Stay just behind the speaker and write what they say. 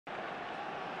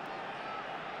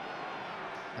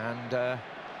And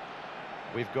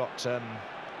we've got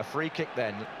a free kick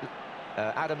then.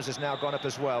 Adams has now gone up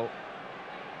as well.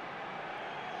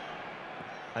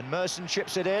 And Merson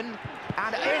chips it in.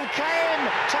 And in came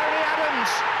Tony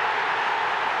Adams!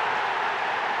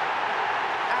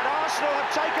 And Arsenal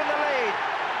have taken the lead.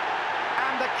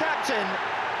 And the captain,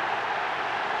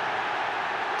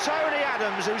 Tony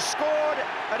Adams, who scored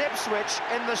at Ipswich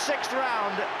in the 6th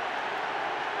round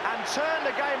and turned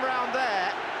the game round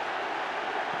there,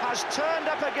 has turned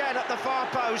up again at the far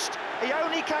post. He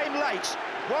only came late.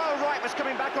 While Wright was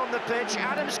coming back on the pitch,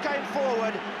 Adams came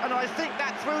forward, and I think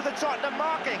that threw the Tottenham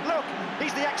marking. Look,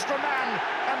 he's the extra man,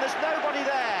 and there's nobody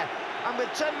there. And with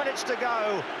 10 minutes to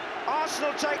go,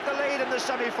 Arsenal take the lead in the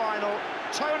semi-final.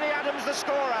 Tony Adams, the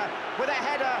scorer, with a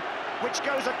header which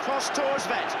goes across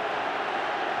Torsvet.